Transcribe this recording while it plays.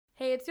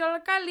Hey, it's your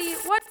Kali.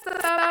 What's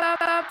up?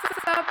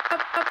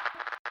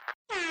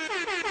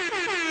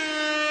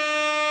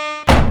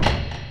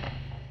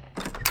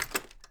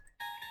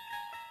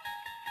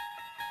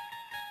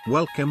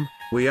 Welcome,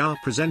 we are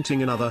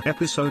presenting another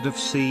episode of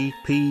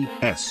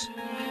CPS.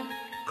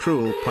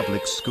 Cruel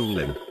Public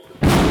Schooling.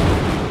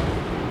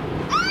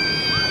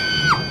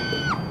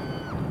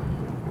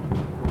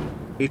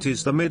 It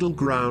is the middle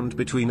ground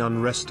between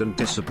unrest and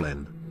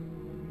discipline.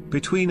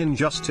 Between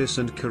injustice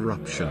and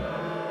corruption.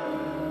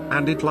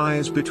 And it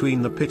lies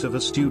between the pit of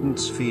a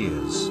student's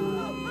fears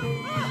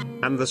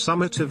and the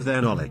summit of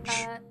their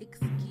knowledge.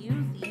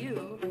 Excuse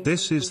you.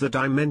 This is the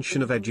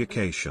dimension of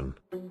education.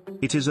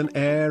 It is an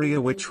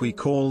area which we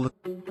call the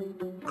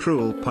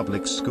cruel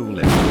public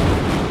schooling.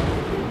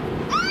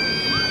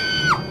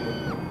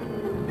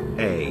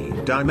 A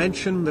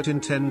dimension that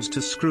intends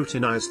to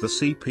scrutinize the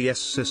CPS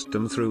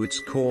system through its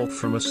core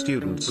from a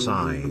student's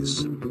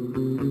eyes.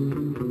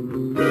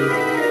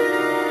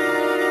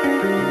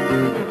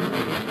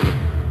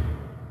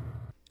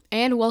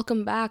 And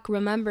welcome back.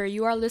 Remember,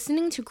 you are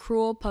listening to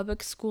Cruel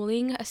Public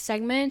Schooling, a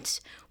segment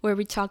where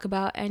we talk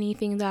about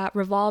anything that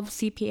revolves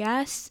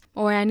CPS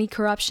or any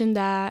corruption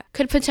that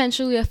could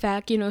potentially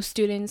affect,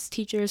 students,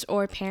 teachers,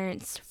 or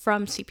parents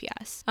from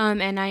CPS.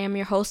 And I am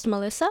your host,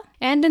 Melissa.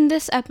 And in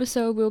this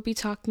episode, we'll be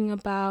talking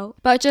about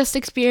just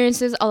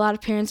experiences a lot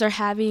of parents are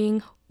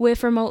having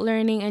with remote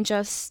learning and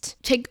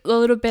just take a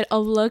little bit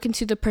of look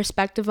into the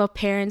perspective of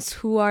parents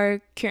who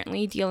are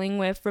currently dealing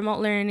with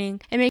remote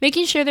learning and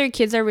making sure their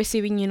kids are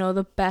receiving,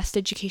 the best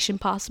education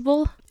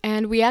possible.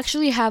 And we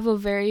actually have a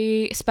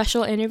very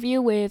special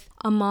interview with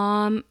a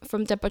mom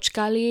from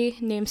Tepozcali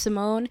named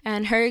Simone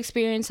and her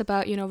experience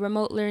about,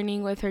 remote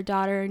learning with her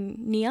daughter,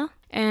 Nia.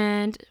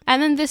 And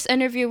in this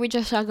interview, we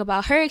just talk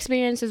about her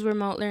experiences with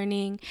remote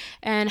learning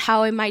and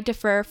how it might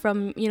differ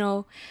from,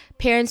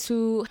 parents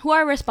who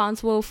are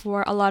responsible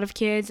for a lot of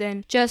kids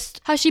and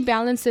just how she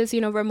balances,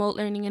 remote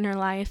learning in her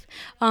life.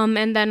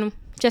 And then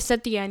just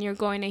at the end, you're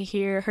going to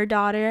hear her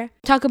daughter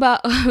talk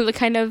about the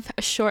kind of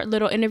a short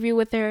little interview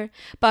with her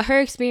about her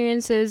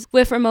experiences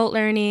with remote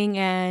learning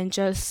and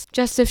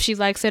just if she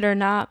likes it or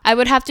not. I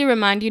would have to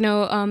remind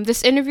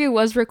this interview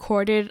was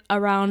recorded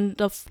around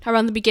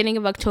the beginning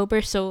of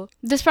October, so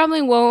this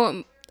probably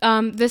won't.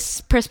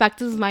 This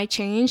perspective might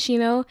change,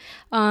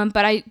 but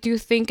I do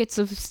think it's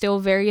still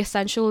very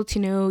essential to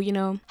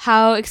know,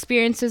 how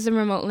experiences in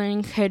remote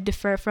learning could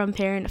differ from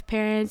parent to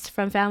parents,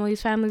 from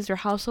families or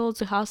households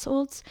to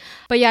households.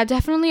 But yeah,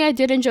 definitely I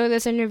did enjoy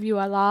this interview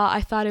a lot.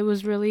 I thought it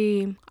was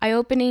really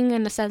eye-opening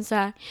in the sense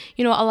that,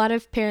 a lot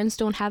of parents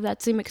don't have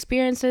that same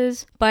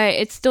experiences, but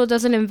it still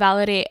doesn't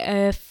invalidate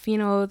if,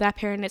 that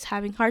parent is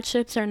having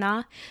hardships or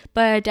not.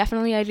 But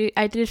definitely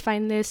I did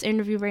find this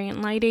interview very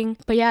enlightening.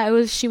 But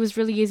yeah, she was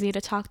really easy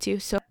to talk to.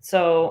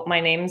 So my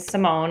name's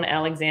Simone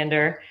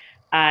Alexander.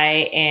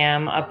 I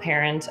am a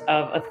parent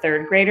of a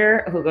third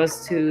grader who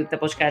goes to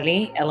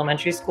Tepozcali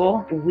Elementary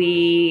School.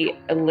 We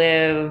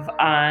live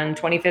on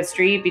 25th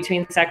Street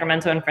between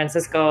Sacramento and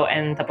Francisco,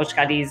 and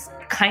Tepozcali's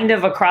kind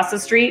of across the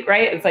street,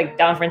 right? It's like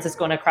down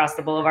Francisco and across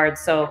the boulevard.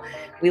 So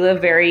we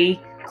live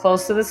very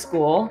close to the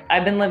school.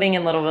 I've been living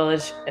in Little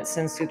Village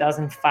since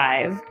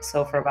 2005,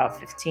 so for about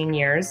 15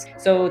 years.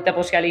 So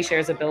Tepozcali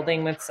shares a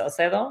building with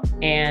Salcedo,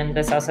 and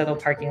the Salcedo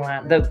parking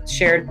lot, the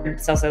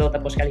shared Salcedo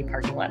Tepozcali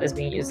parking lot is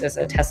being used as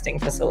a testing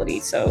facility.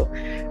 So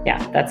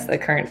yeah, that's the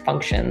current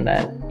function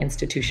that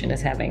institution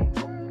is having.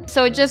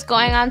 So just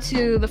going on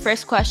to the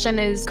first question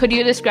is, could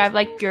you describe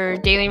your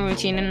daily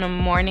routine in the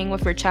morning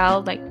with your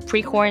child,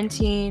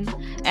 pre-quarantine,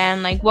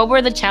 and what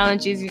were the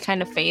challenges you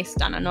kind of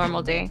faced on a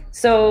normal day?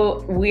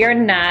 So we are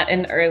not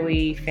an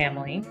early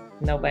family.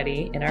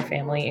 Nobody in our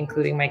family,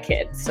 including my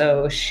kid.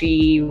 So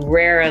she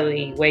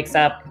rarely wakes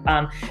up.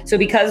 So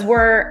because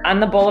we're on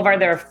the boulevard,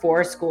 there are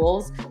 4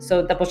 schools.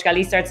 So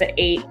Tepozcali starts at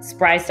 8,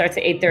 Spry starts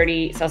at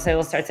 8:30,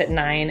 Salcedo starts at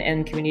 9,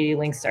 and Community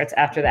Link starts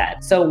after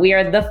that. So we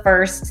are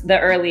the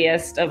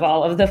earliest of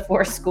all of the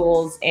 4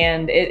 schools,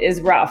 and it is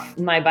rough.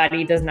 My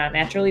body does not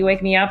naturally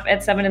wake me up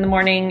at 7 a.m.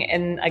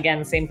 And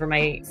again, same for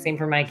my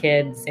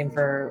kids, same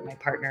for my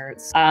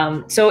partners.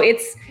 So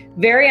it's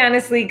very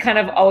honestly kind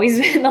of always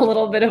been a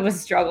little bit of a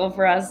struggle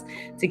for us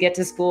to get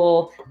to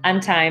school on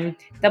time.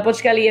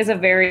 Tepozcali is a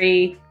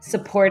very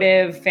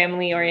supportive,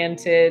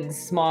 family-oriented,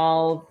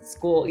 small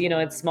school,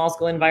 it's small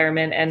school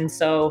environment. And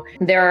so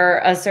there are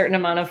a certain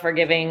amount of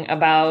forgiving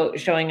about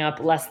showing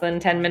up less than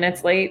 10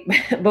 minutes late,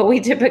 but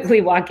we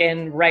typically walk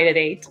in right at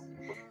 8,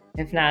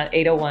 if not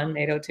 8:01,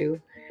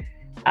 8:02.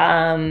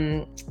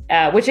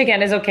 Which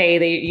again is okay.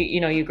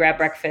 You grab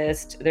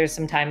breakfast. There's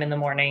some time in the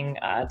morning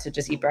to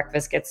just eat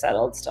breakfast, get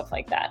settled, stuff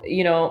like that.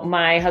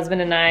 My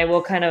husband and I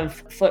will kind of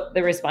flip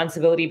the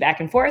responsibility back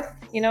and forth.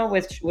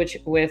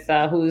 With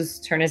whose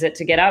turn is it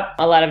to get up?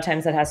 A lot of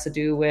times that has to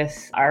do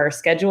with our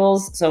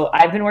schedules. So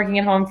I've been working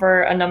at home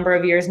for a number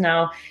of years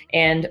now,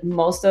 and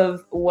most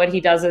of what he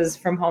does is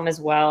from home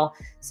as well.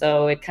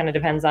 So it kind of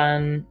depends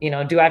on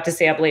do I have to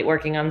stay up late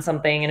working on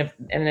something, and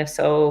if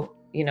so,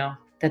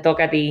 Te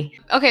toca a ti.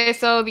 Okay,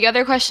 so the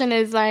other question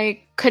is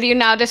like, could you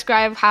now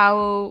describe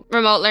how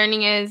remote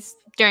learning is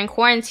during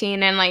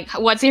quarantine, and like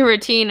what's your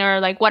routine,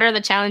 or like what are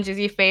the challenges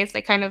you face,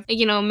 like kind of,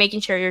 making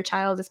sure your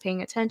child is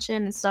paying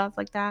attention and stuff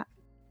like that?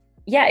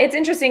 Yeah, it's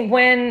interesting.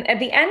 When at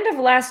the end of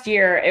last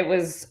year, it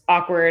was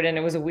awkward and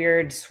it was a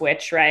weird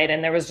switch, right?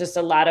 And there was just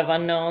a lot of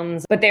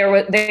unknowns. But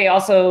they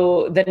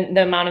also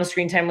the amount of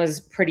screen time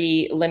was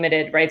pretty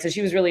limited, right? So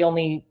she was really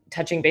only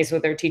touching base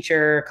with her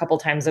teacher a couple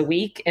times a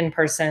week in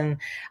person,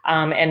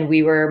 and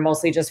we were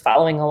mostly just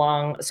following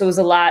along. So it was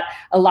a lot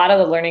of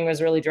the learning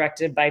was really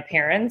directed by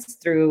parents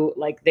through,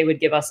 like, they would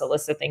give us a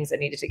list of things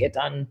that needed to get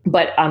done,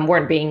 but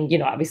weren't being,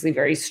 obviously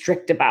very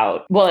strict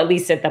about, well, at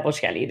least at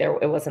Tepozcali,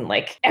 it wasn't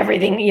like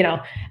everything,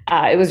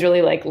 it was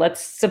really like,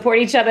 let's support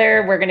each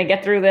other. We're going to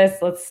get through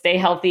this. Let's stay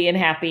healthy and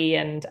happy.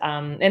 And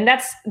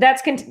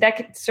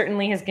that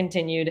certainly has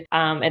continued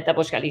at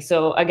Tepozcali.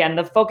 So again,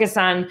 the focus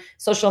on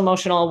social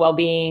emotional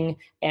well-being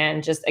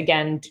and just,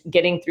 again,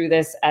 getting through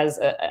this as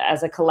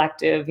a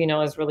collective,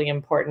 is really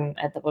important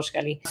at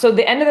Tepozcali. So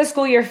the end of the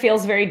school year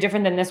feels very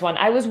different than this one.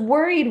 I was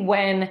worried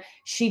when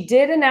she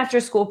did an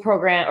after-school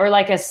program, or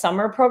like a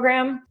summer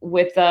program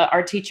with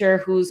our teacher,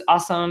 who's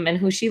awesome and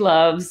who she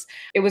loves.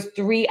 It was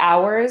 3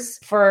 hours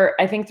for,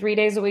 I think, 3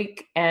 days a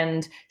week.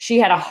 And she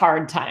had a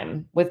hard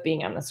time with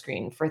being on the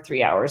screen for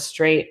 3 hours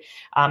straight.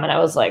 And I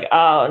was like,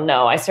 oh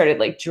no, I started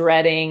like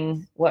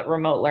dreading what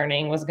remote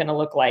learning was going to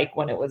look like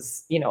when it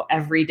was,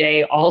 every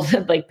day, all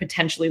like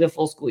potentially the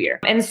full school year.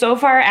 And so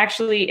far,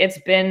 actually, it's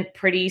been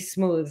pretty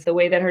smooth the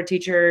way that her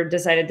teacher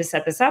decided to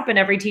set this up. And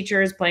every teacher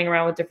is playing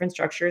around with different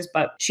structures,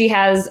 but she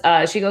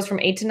goes from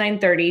 8 to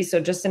 9:30. So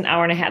just an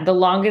hour and a half. The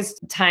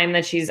longest time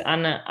that she's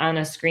on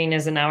a screen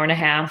is an hour and a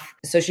half.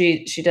 So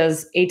she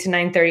does 8 to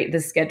 9:30.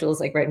 The schedule is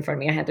like right in front of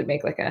me. I had to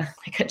make like a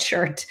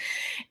chart.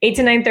 8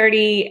 to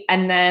 9:30.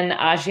 And then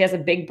she has a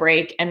big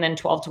break, and then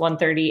 12 to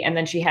 1:30. And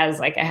then she has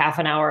like a half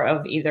an hour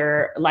of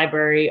either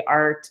library,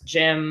 art,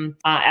 gym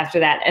after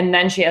that. And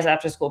then she has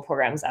after school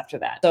programs after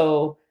that.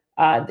 So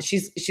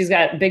she's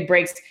got big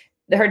breaks.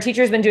 Her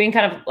teacher's been doing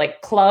kind of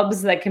like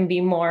clubs that can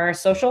be more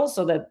social,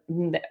 so that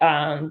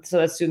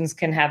students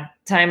can have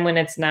time when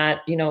it's not,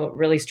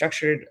 really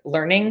structured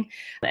learning,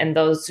 and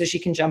so she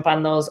can jump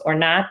on those or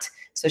not.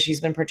 So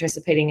she's been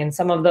participating in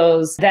some of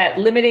those. That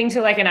limiting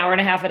to like an hour and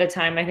a half at a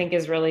time, I think,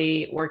 is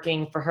really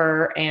working for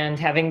her. And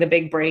having the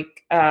big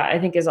break, I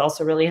think, is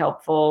also really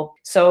helpful.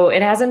 So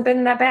it hasn't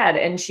been that bad.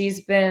 And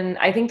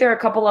I think there are a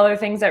couple other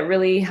things that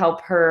really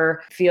help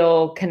her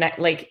feel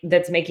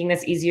that's making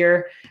this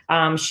easier.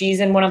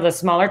 She's in one of the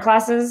smaller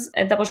classes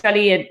at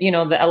Tepozcali.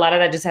 A lot of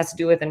that just has to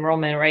do with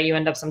enrollment, right? You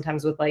end up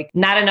sometimes with like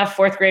not enough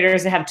fourth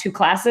graders to have 2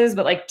 classes,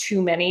 but like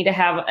too many to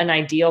have an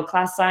ideal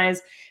class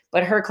size.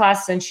 But her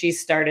class, since she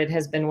started,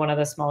 has been one of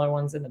the smaller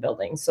ones in the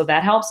building. So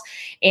that helps.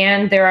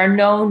 And there are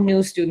no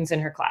new students in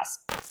her class.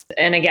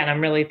 And again,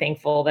 I'm really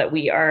thankful that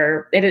we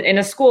are in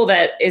a school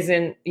that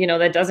isn't,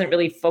 that doesn't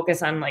really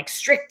focus on like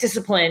strict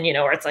discipline,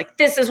 where it's like,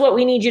 this is what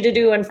we need you to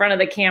do in front of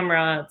the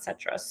camera,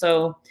 etc.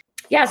 So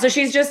yeah, so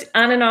she's just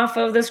on and off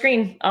of the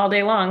screen all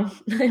day long,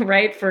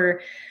 right?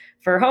 For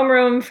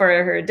homeroom, for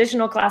her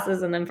additional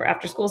classes, and then for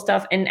after school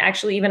stuff. And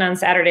actually even on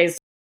Saturdays.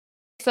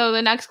 So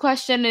the next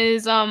question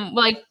is,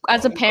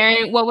 as a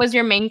parent, what was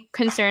your main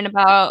concern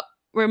about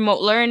remote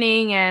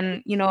learning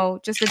and,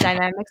 just the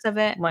dynamics of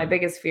it? My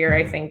biggest fear,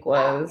 I think,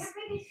 was...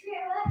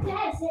 Your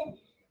biggest fear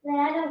that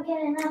I don't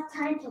get enough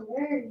time to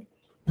learn.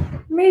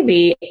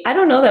 Maybe. I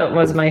don't know that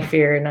was my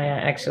fear,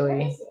 Naya,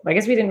 actually. I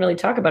guess we didn't really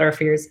talk about our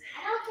fears.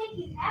 I don't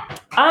think you have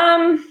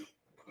one.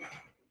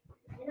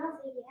 I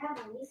don't think you have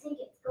one. You think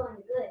it's going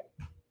good.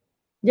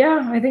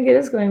 Yeah, I think it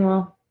is going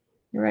well.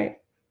 You're right.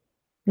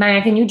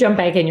 Naya, can you jump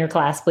back in your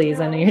class, please?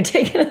 I know you're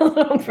taking a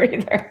little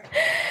breather.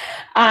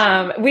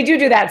 We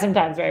do that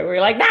sometimes, right?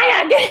 We're like,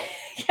 Naya,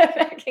 get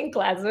back in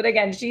class. But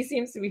again, she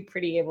seems to be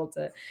pretty able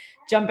to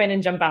jump in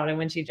and jump out. And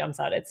when she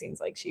jumps out, it seems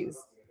like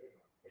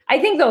I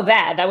think, though,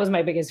 that was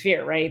my biggest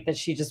fear, right? That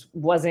she just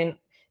wasn't,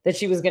 that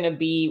she was going to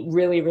be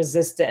really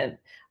resistant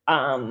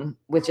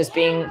with just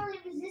being. Really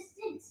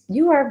resistant.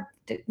 You are,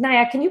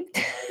 Naya, can you?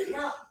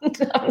 No.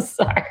 I'm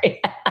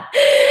sorry.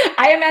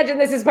 I imagine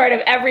this is part of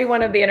every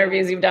one of the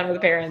interviews you've done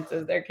with parents,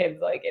 is their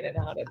kids like in and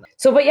out.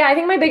 So, but yeah, I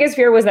think my biggest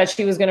fear was that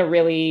she was going to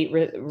really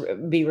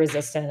be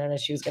resistant, and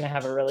that she was going to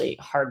have a really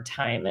hard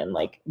time and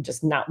like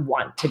just not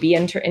want to be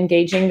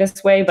engaging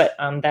this way. But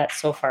that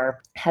so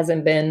far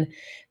hasn't been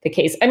the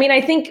case. I mean,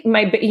 I think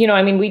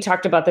we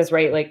talked about this,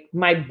 right? Like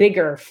my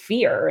bigger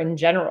fear in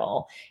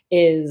general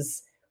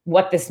is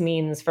what this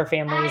means for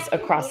families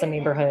across the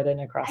neighborhood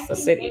and across the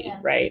city,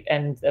 right?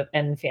 And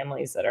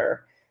families that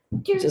are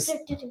just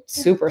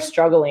super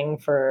struggling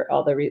for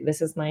all the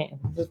this is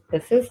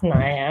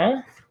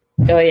Naya.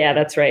 Oh yeah,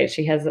 that's right.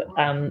 She has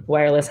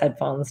wireless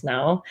headphones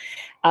now.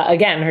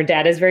 Again, her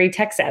dad is very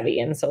tech savvy,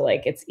 and so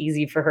like it's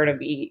easy for her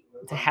to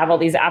have all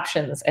these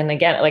options. And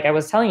again, like I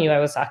was telling you, I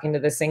was talking to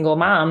this single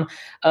mom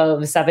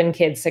of 7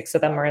 kids, 6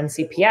 of them are in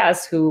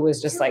CPS, who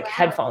was just like,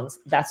 headphones,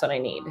 that's what I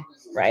need,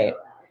 right?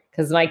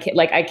 Because my kid,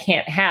 like I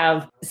can't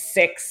have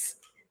 6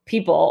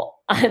 people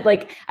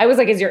Like, I was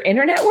like, is your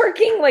internet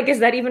working? Like, is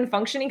that even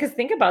functioning? Because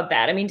think about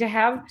that. I mean, to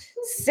have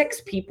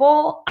 6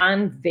 people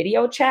on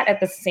video chat at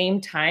the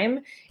same time,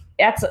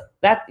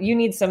 that you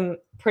need some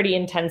pretty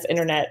intense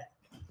internet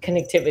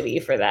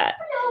connectivity for that.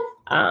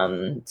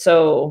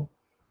 So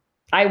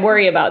I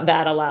worry about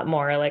that a lot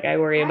more. Like, I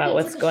worry about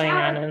what's going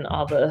on in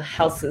all the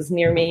houses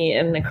near me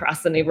and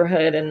across the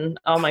neighborhood and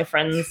all my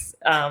friends.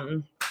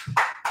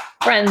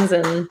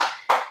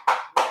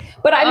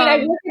 But I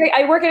mean,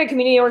 I work at a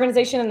community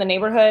organization in the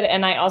neighborhood,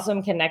 and I also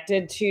am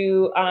connected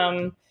to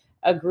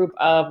a group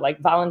of like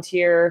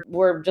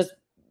we're just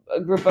a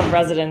group of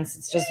residents.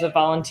 It's just a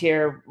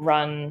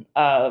volunteer-run,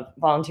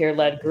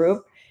 volunteer-led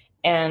group.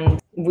 And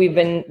we've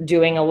been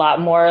doing a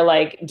lot more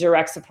like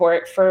direct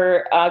support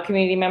for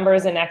community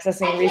members and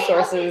accessing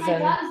resources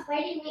and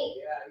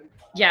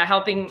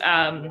helping.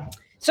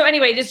 So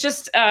anyway, it's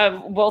just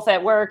both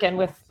at work and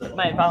with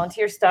my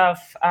volunteer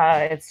stuff.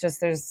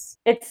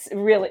 It's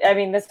really, I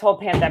mean, this whole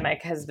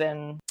pandemic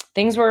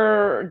things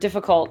were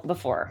difficult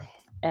before,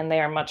 and they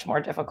are much more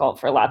difficult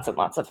for lots and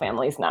lots of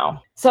families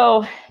now.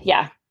 So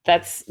yeah,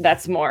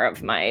 that's more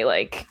of my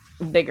like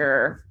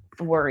bigger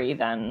worry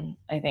than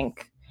I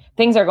think.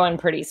 Things are going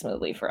pretty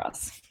smoothly for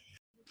us.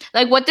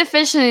 Like what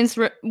deficiencies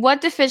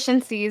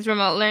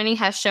remote learning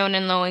has shown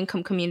in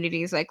low-income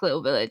communities like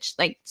Little Village?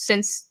 Like,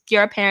 since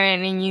you're a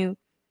parent and you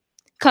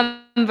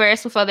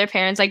converse with other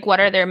parents, like what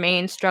are their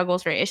main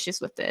struggles or issues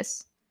with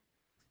this?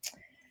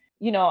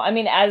 You know, I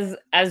mean, as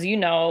you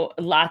know,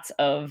 lots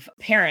of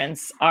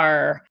parents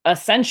are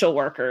essential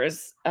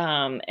workers.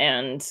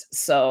 And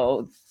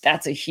so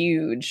that's a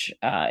huge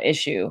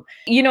issue.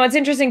 You know, it's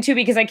interesting too,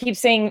 because I keep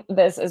saying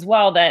this as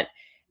well, that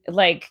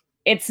like,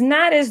 it's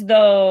not as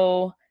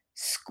though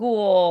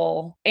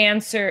school, the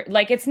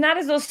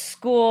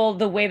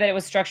way that it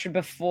was structured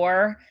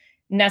before,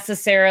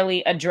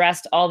 necessarily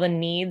addressed all the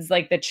needs,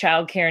 like the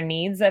childcare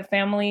needs that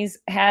families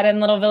had in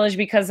Little Village.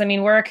 Because I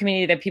mean, we're a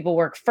community that people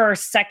work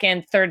first,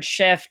 second, third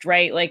shift,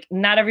 right? Like,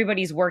 not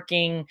everybody's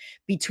working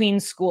between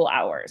school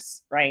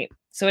hours, right?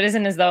 So it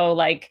isn't as though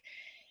like,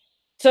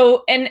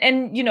 so,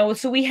 and you know,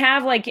 so we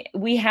have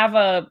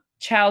a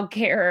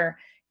childcare.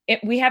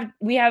 We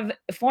have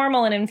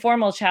formal and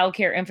informal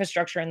childcare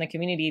infrastructure in the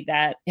community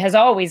that has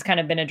always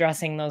kind of been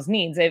addressing those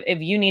needs. If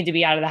you need to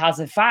be out of the house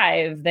at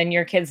 5, then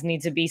your kids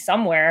need to be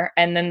somewhere,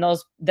 and then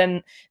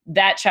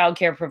that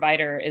childcare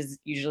provider is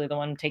usually the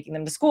one taking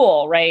them to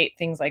school, right?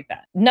 Things like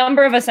that.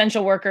 Number of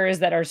essential workers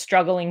that are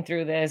struggling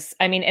through this.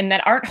 I mean, and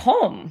that aren't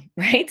home,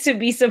 right, to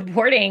be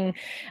supporting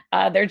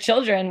their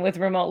children with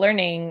remote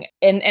learning,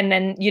 and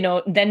then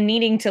then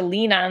needing to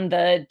lean on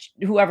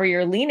whoever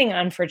you're leaning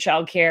on for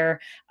childcare.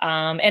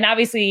 And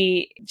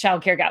obviously,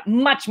 childcare got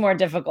much more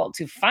difficult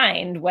to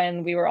find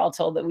when we were all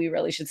told that we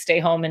really should stay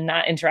home and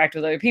not interact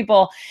with other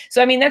people.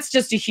 So, I mean, that's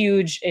just a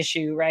huge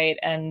issue, right?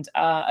 And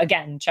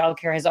again,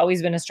 childcare has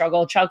always been a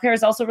struggle. Childcare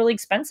is also really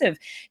expensive.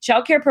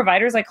 Childcare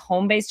providers, like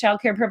home-based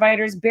childcare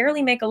providers,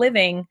 barely make a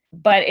living,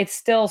 but it's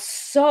still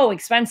so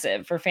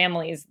expensive for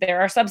families.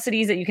 There are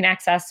subsidies that you can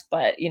access,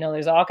 but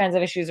there's all kinds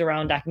of issues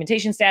around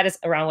documentation status,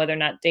 around whether or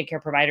not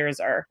daycare providers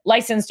are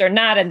licensed or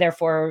not, and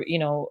therefore,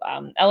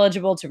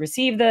 eligible to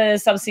receive the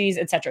subsidies,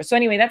 et cetera. So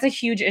anyway, that's a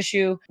huge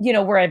issue.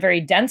 We're a very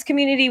dense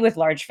community with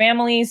large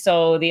families.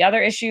 So the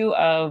other issue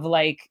of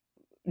like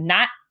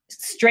not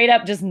straight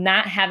up just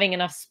not having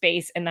enough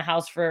space in the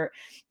house for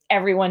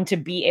everyone to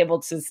be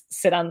able to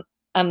sit on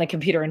the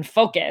computer and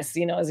focus,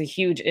 is a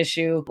huge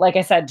issue. Like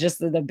I said, just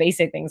the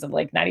basic things of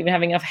like not even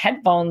having enough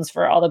headphones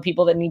for all the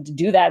people that need to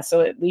do that. So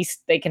at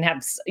least they can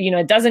have,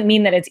 it doesn't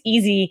mean that it's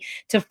easy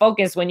to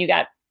focus when you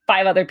got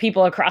 5 other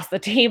people across the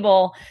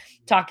table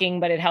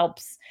talking, but it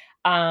helps.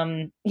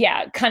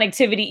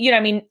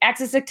 Connectivity,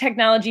 access to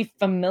technology,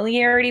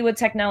 familiarity with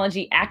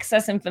technology,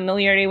 access and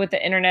familiarity with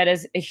the internet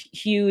is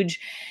huge.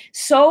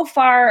 So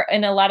far,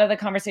 in a lot of the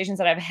conversations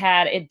that I've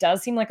had, it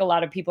does seem like a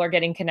lot of people are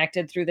getting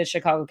connected through the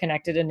Chicago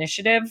Connected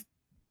initiative.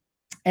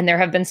 And there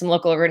have been some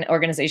local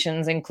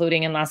organizations,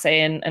 including Enlace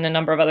and a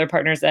number of other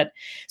partners that's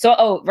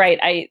right.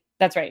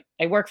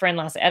 I work for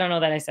Enlace. I don't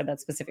know that I said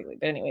that specifically,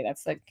 but anyway,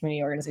 that's the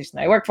community organization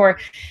that I work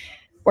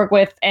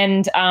with.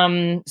 And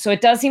so it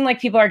does seem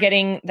like people are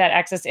getting that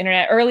access to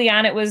internet. Early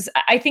on, it was,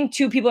 I think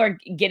too, people are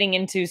getting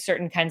into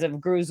certain kinds of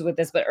grooves with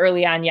this, but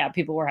early on,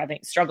 people were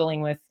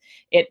struggling with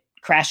it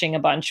crashing a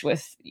bunch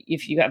with,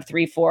 if you have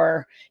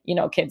 3-4,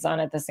 kids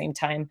on at the same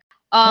time.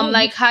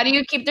 Like, how do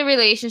you keep the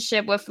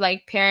relationship with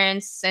like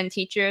parents and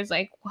teachers?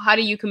 Like, how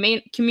do you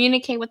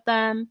communicate with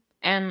them,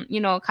 and,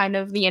 kind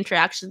of the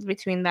interactions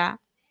between that?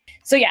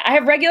 So I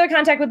have regular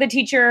contact with the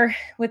teacher,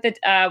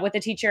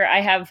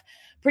 I have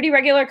pretty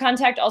regular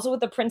contact also with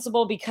the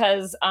principal,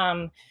 because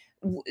the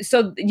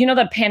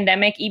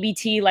pandemic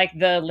EBT, like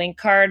the link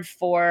card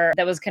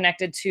that was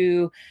connected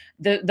to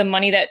the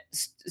money that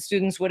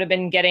students would have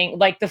been getting,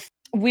 like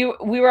we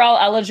were all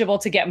eligible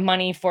to get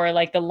money for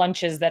like the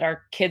lunches that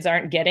our kids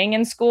aren't getting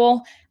in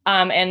school.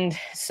 And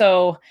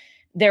so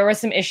there were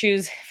some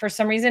issues. For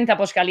some reason,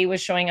 Tapochcali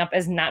was showing up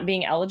as not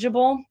being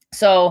eligible.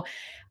 So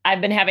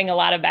I've been having a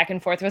lot of back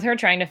and forth with her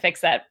trying to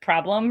fix that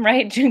problem,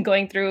 right?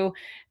 Going through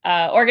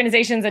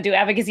organizations that do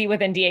advocacy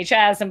within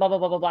DHS and blah, blah,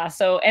 blah, blah, blah.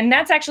 So, and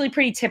that's actually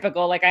pretty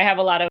typical. Like I have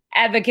a lot of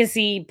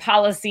advocacy,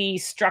 policy,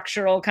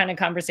 structural kind of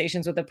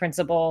conversations with the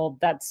principal.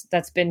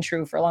 That's been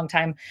true for a long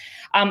time.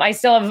 I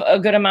still have a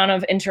good amount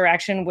of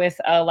interaction with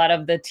a lot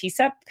of the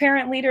TCEP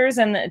parent leaders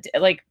and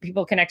like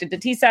people connected to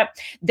TCEP.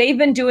 They've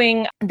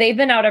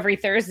been out every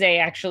Thursday,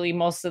 actually,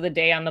 most of the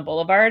day on the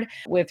Boulevard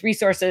with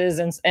resources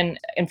and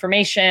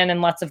information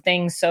and lots of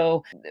things.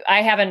 So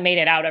I haven't made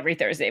it out every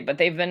Thursday, but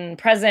they've been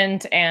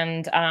present.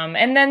 And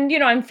then,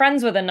 I'm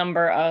friends with a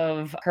number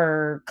of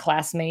her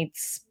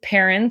classmates'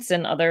 parents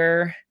and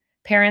other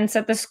parents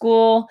at the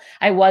school.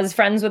 I was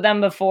friends with them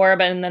before,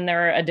 and then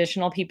there are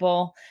additional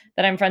people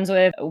that I'm friends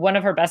with. One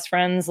of her best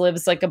friends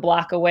lives like a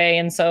block away.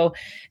 And so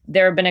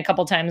there have been a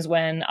couple times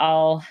when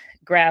I'll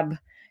grab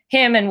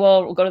him and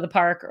we'll go to the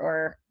park,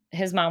 or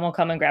his mom will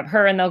come and grab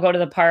her and they'll go to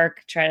the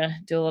park, try to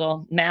do a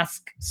little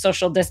mask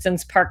social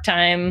distance park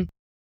time.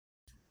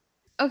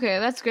 Okay,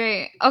 that's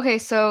great. Okay,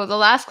 so the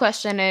last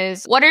question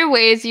is, what are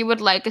ways you would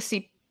like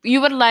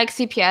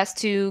CPS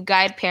to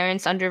guide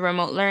parents under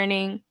remote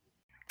learning?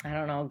 I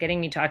don't know,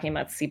 getting me talking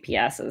about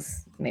CPS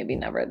is maybe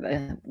never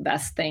the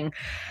best thing.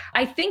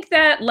 I think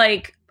that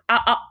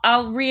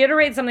I'll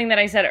reiterate something that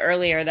I said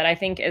earlier that I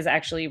think is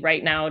actually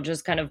right now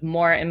just kind of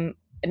more,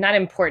 not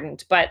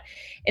important, but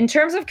in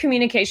terms of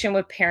communication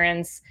with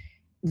parents,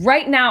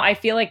 right now, I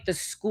feel like the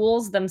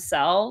schools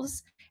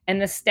themselves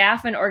and the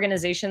staff and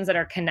organizations that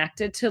are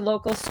connected to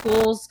local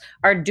schools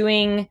are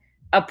doing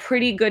a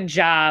pretty good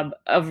job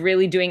of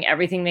really doing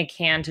everything they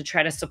can to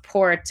try to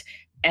support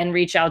and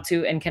reach out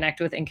to and connect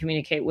with and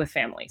communicate with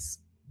families,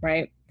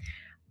 right?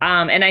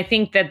 And I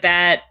think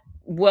that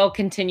will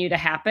continue to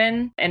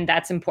happen, and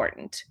that's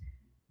important.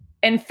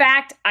 In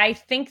fact, I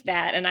think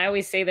that, and I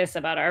always say this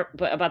about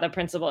the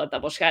principal at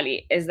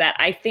Taboxcali, is that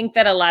I think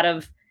that a lot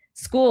of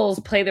schools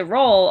play the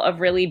role of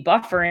really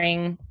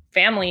buffering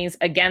families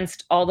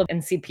against all the in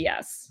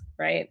CPS,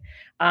 right?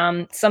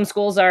 Some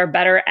schools are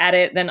better at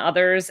it than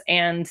others,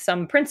 and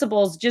some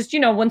principals just,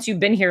 once you've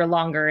been here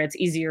longer, it's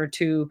easier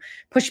to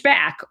push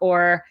back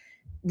or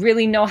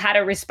really know how to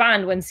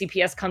respond when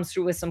CPS comes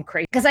through with some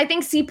crazy. Because I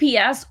think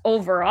CPS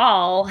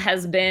overall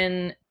has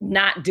been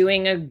not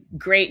doing a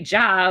great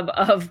job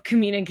of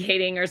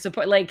communicating or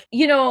support.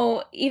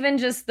 Even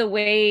just the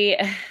way,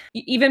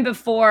 even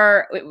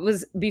before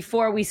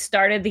we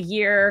started the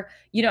year,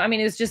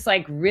 it was just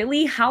like,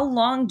 really, how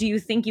long do you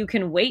think you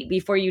can wait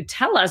before you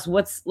tell us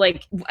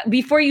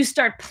before you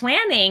start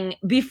planning?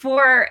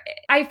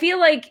 I feel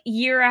like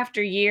year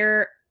after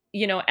year,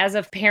 as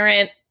a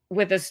parent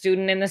with a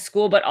student in the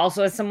school, but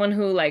also as someone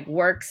who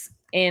works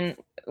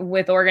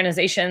with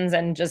organizations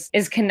and just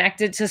is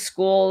connected to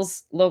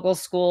schools, local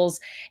schools,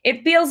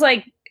 it feels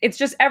like it's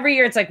just every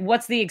year, it's like,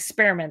 what's the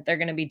experiment they're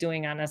going to be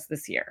doing on us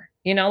this year?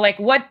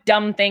 What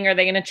dumb thing are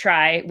they going to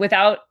try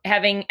without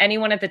having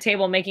anyone at the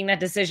table making that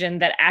decision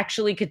that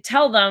actually could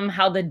tell them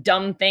how the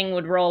dumb thing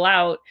would roll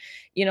out?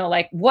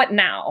 What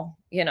now?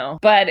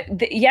 But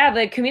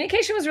the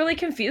communication was really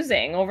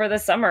confusing over the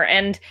summer.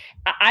 And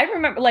I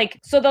remember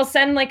so they'll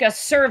send a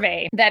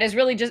survey that is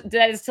really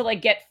that is to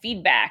get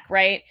feedback,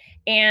 right?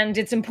 And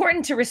it's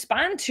important to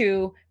respond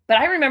to, but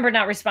I remember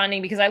not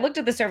responding because I looked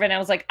at the survey and I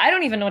was like, I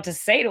don't even know what to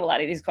say to a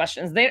lot of these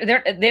questions.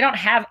 They don't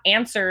have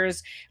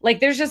answers.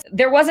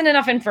 There wasn't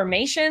enough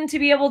information to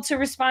be able to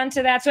respond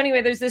to that. So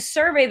anyway, there's this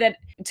survey that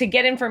to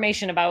get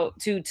information about,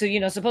 to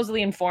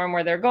supposedly inform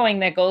where they're going,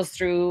 that goes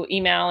through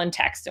email and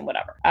text and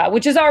whatever,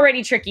 which is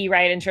already tricky,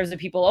 right? In terms of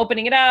people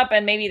opening it up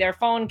and maybe their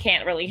phone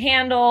can't really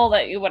handle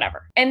that,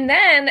 whatever. And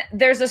then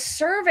there's a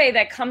survey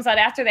that comes out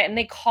after that, and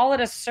they call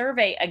it a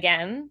survey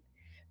again.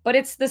 But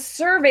it's the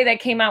survey that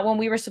came out when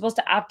we were supposed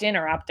to opt in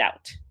or opt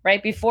out,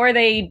 right? Before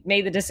they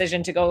made the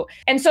decision to go.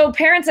 And so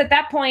parents at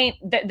that point,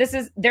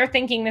 they're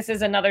thinking this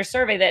is another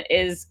survey that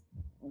is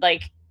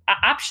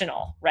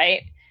optional,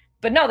 right?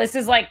 But no, this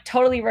is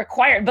totally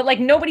required,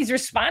 but nobody's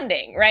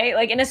responding,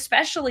 right? And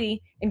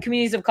especially in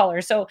communities of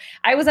color. So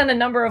I was on a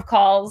number of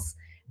calls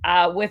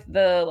with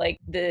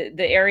the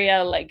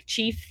area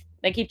chief.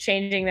 They keep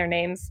changing their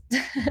names.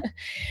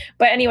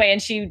 But anyway, and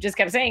she just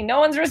kept saying, no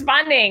one's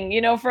responding,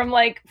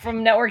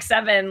 from Network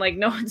 7,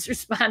 no one's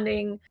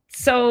responding.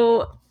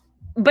 So,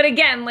 but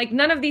again,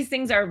 none of these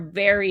things are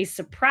very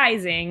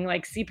surprising.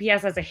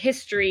 CPS has a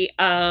history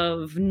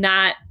of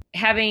not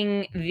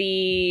having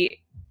the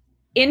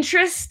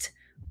interest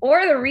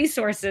or the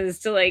resources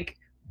to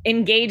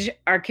engage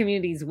our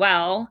communities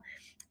well,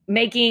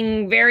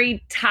 making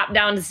very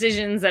top-down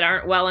decisions that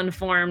aren't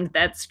well-informed,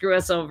 that screw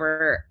us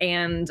over.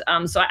 And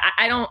so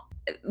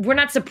we're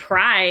not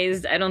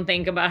surprised, I don't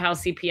think, about how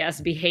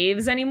CPS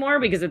behaves anymore,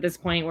 because at this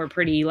point we're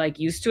pretty like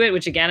used to it,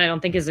 which again, I don't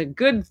think is a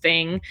good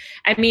thing.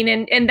 I mean,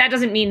 and that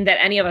doesn't mean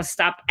that any of us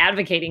stop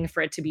advocating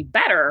for it to be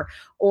better,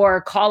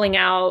 or calling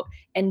out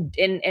and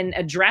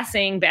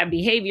addressing bad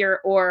behavior,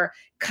 or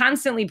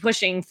constantly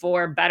pushing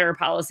for better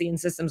policy and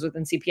systems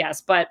within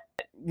CPS, but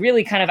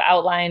really kind of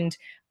outlined,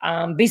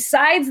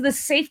 besides the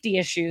safety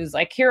issues,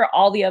 like here are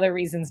all the other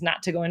reasons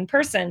not to go in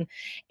person,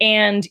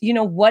 and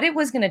what it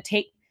was going to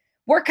take.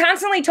 We're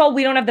constantly told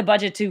we don't have the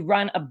budget to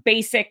run a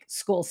basic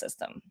school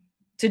system,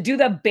 to do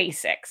the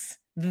basics,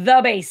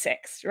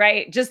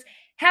 right? Just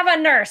have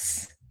a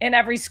nurse in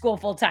every school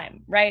full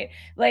time, right?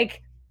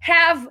 Like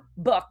have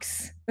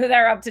books that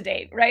are up to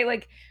date, right?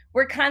 Like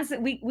we're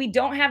we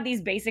don't have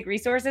these basic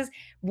resources.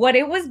 What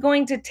it was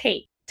going to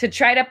take to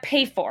try to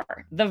pay for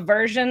the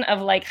version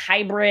of like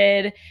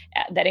hybrid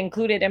that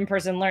included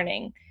in-person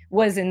learning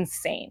was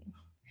insane.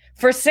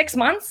 For 6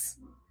 months,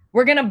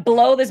 we're going to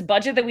blow this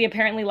budget that we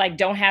apparently like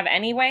don't have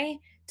anyway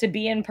to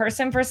be in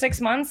person for 6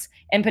 months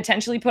and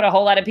potentially put a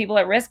whole lot of people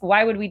at risk.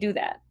 Why would we do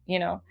that?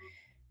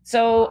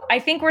 So I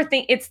think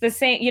it's the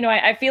same,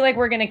 I feel like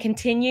we're going to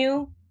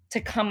continue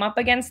to come up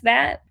against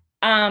that.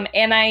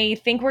 And I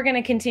think we're going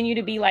to continue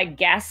to be like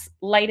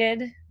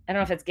gaslighted. I don't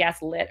know if it's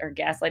gaslit or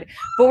gaslighted,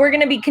 but we're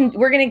going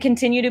to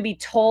continue to be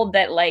told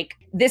that like,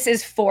 this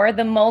is for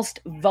the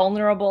most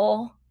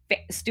vulnerable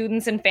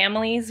students and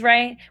families,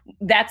 right?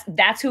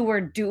 That's who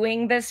we're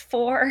doing this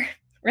for,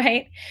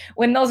 right?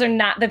 When those are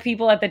not the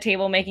people at the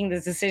table making the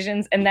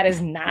decisions, and that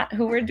is not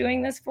who we're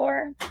doing this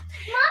for.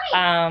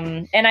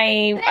 And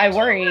I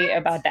worry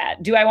about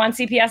that. Do I want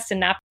CPS to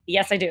not?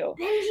 Yes, I do.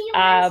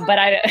 But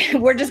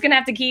we're just gonna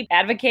have to keep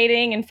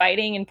advocating and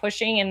fighting and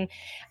pushing. And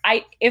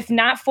if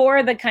not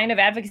for the kind of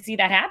advocacy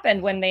that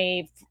happened when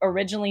they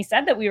originally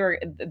said that we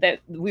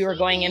were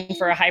going in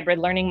for a hybrid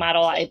learning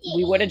model,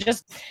 we would have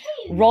just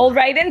rolled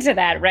right into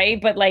that,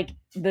 right? But like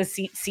the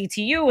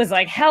CTU was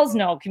like, hell's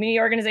no. Community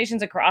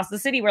organizations across the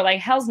city were like,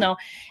 hell's no.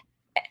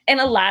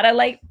 And a lot of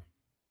like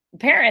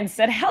parents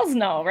said, hell's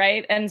no,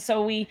 right? And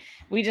so we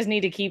just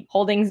need to keep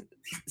holding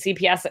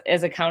CPS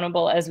as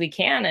accountable as we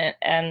can.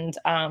 And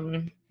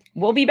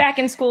we'll be back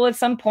in school at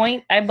some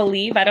point, I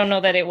believe. I don't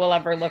know that it will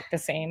ever look the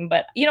same,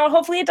 but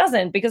hopefully it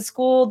doesn't, because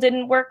school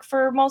didn't work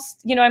for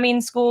most,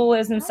 school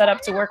isn't set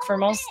up to work for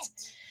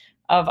most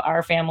of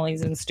our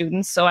families and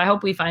students. So I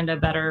hope we find a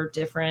better,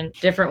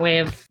 different way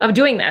of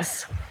doing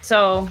this.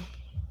 So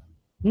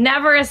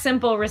never a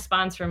simple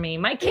response from me.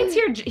 My kid's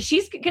here.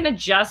 She's going to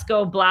just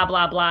go blah,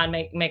 blah, blah and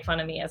make fun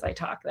of me as I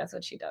talk. That's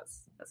what she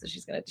does. That's what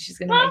she's going to do. She's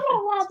going to do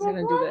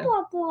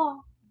that.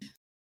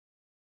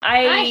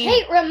 I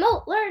hate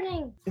remote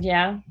learning.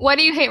 Yeah. Why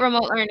do you hate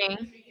remote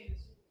learning?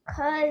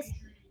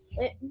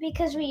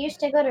 Because we used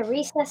to go to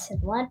recess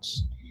and lunch,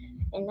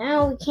 and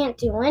now we can't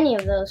do any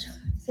of those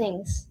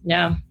things.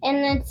 Yeah. And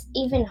it's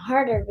even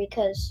harder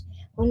because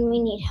when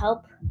we need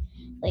help,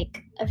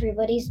 like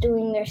everybody's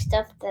doing their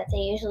stuff that they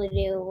usually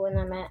do when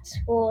I'm at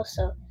school,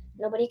 so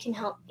nobody can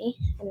help me,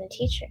 and the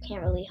teacher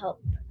can't really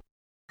help.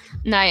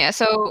 Naya,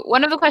 so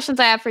one of the questions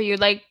I have for you,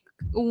 like,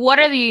 what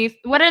are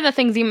the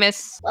things you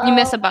miss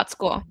about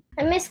school?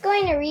 I miss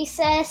going to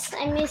recess.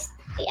 I miss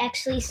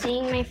actually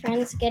seeing my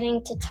friends,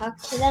 getting to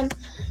talk to them.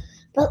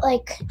 But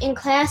like in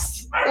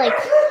class, like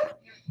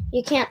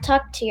you can't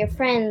talk to your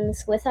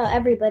friends without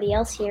everybody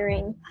else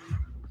hearing,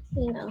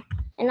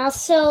 And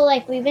also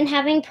like we've been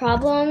having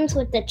problems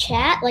with the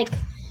chat. Like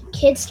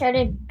kids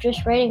started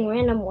just writing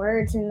random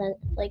words in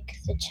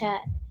the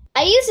chat.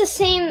 I use the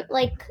same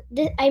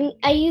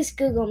I use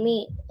Google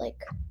Meet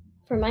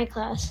for my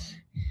class.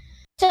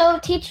 So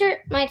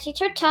my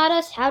teacher taught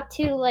us how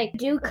to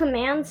do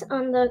commands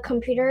on the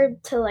computer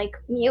to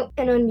mute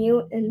and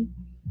unmute and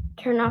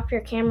turn off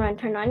your camera and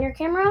turn on your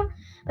camera.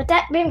 But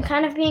that been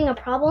kind of being a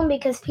problem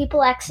because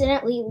people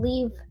accidentally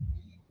leave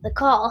the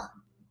call,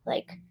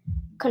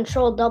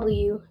 Control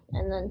W,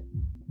 and then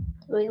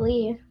we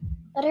leave.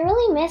 But I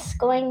really miss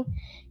going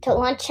to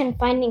lunch and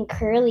finding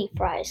curly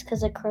fries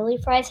because the curly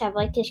fries have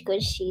this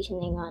good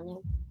seasoning on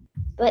them.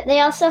 But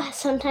they also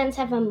sometimes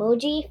have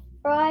emoji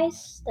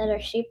fries that are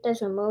shaped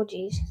as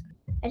emojis.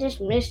 I just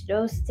miss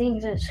those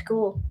things at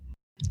school.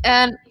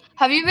 And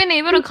have you been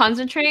able to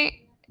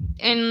concentrate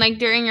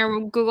during your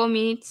Google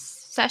Meet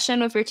session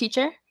with your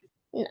teacher?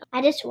 No,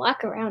 I just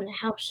walk around the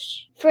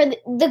house.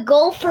 The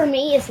goal for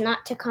me is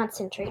not to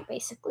concentrate,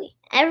 basically.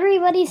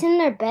 Everybody's in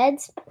their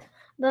beds,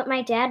 but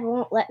my dad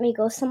won't let me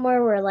go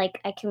somewhere where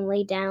I can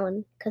lay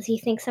down because he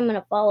thinks I'm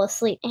gonna fall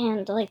asleep.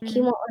 And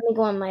he won't let me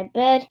go on my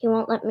bed. He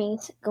won't let me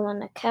go on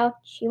the couch.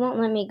 He won't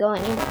let me go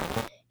anywhere.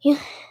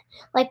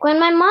 When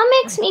my mom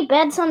makes me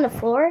beds on the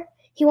floor,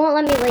 he won't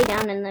let me lay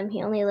down in them.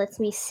 He only lets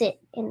me sit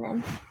in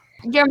them.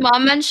 Your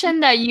mom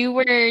mentioned that you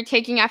were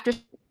taking after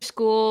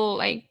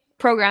school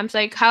programs.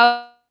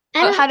 How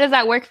does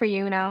that work for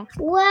you now?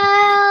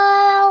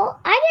 Well,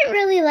 I didn't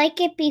really like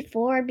it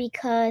before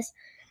because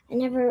I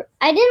didn't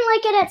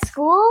like it at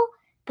school,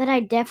 but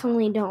I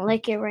definitely don't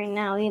like it right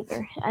now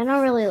either. I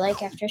don't really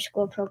like after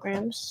school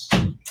programs.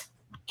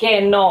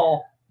 Que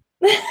no.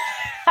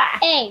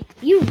 Hey,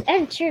 you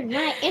entered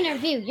my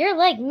interview. You're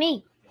like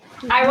me.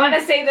 I want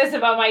to say this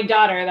about my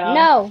daughter, though.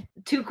 No.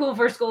 Too cool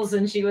for school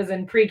since she was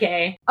in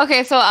pre-K.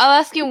 Okay, so I'll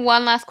ask you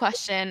one last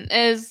question.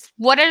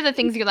 What are the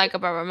things you like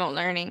about remote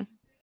learning?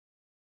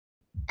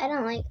 I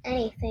don't like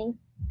anything.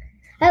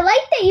 I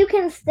like that you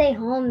can stay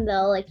home,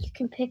 though. Like, you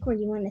can pick where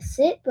you want to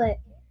sit, but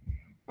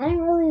I don't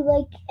really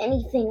like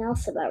anything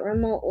else about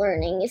remote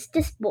learning. It's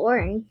just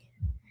boring.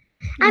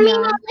 I mean, I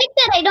like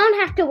that I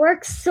don't have to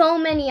work so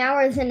many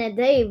hours in a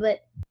day,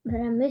 but I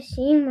miss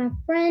seeing my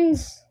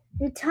friends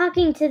and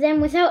talking to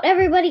them without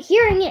everybody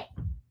hearing it.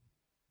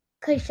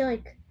 Because,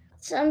 like,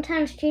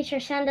 sometimes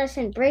teachers send us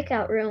in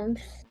breakout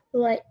rooms.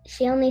 But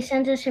she only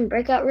sends us in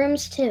breakout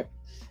rooms to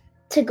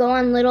go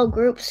on little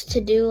groups to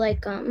do,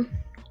 like,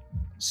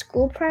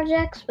 school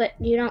projects, but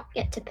you don't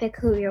get to pick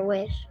who you're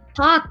with.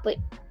 Talk, but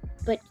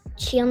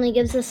she only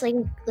gives us,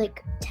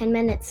 like 10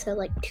 minutes, so,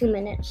 like, 2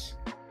 minutes.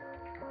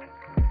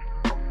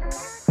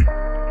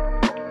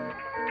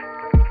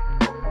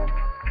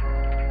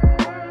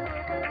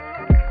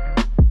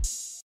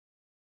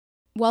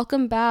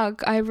 Welcome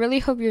back. I really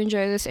hope you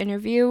enjoyed this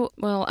interview.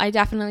 Well, I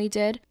definitely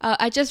did.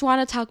 I just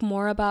want to talk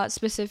more about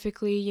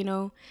specifically,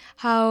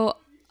 how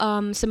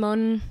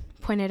Simone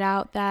pointed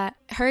out that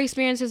her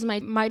experiences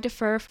might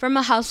differ from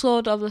a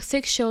household of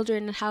 6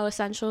 children, and how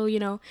essential,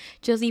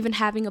 just even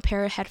having a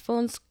pair of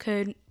headphones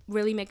could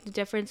really make the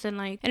difference in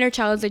her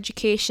child's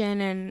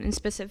education and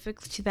specific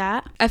to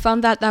that. I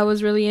found that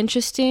was really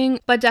interesting,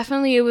 but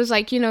definitely it was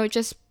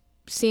just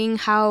seeing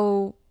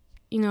how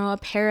a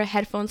pair of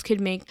headphones could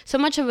make so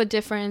much of a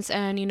difference,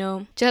 and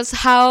just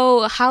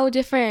how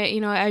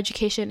different our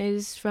education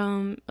is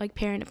from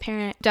parent to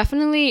parent.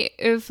 Definitely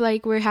if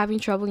we're having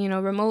trouble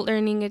remote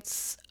learning,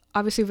 it's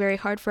obviously very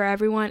hard for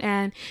everyone.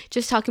 And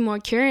just talking more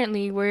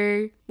currently,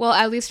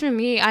 at least for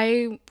me,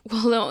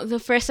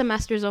 the first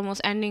semester is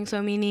almost ending,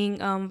 so meaning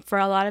for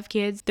a lot of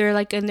kids, they're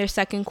in their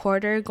second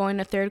quarter going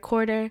to third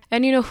quarter,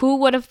 and who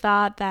would have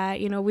thought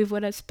that we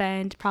would have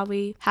spent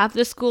probably half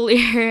the school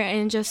year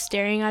and just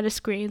staring at a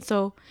screen.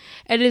 So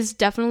it is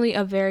definitely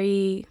a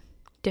very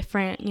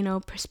different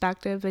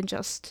perspective, and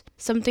just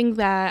something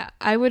that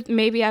I would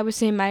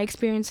say in my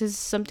experience is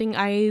something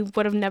I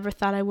would have never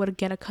thought I would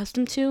get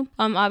accustomed to.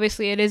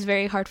 Obviously it is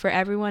very hard for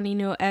everyone,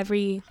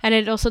 and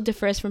it also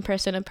differs from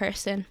person to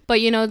person. But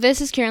this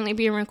is currently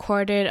being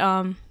recorded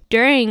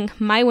during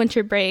my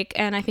winter break,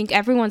 and I think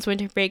everyone's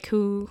winter break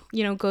who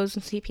goes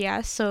in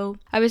CPS. So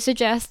I would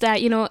suggest that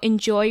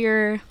enjoy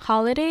your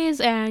holidays,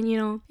 and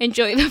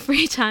enjoy the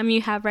free time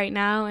you have right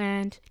now,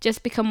 and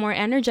just become more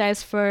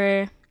energized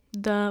for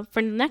the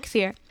next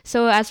year.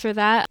 So as for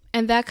that,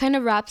 and that kind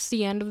of wraps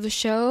the end of the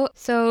show.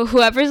 So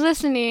whoever's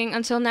listening,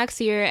 until next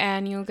year,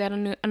 and you'll get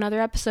another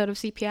episode of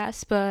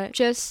CPS. But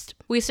just,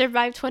 we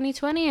survived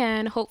 2020,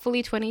 and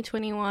hopefully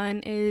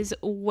 2021 is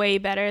way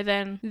better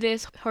than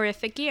this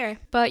horrific year.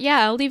 But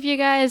yeah, I'll leave you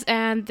guys,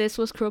 and this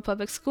was Cruel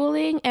Public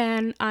Schooling,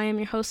 and I am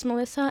your host,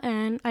 Melissa,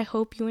 and I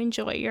hope you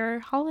enjoy your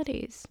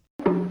holidays.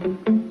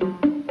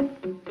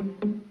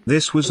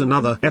 This was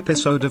another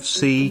episode of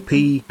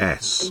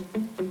CPS.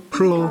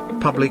 Cruel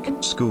Public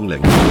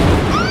Schooling.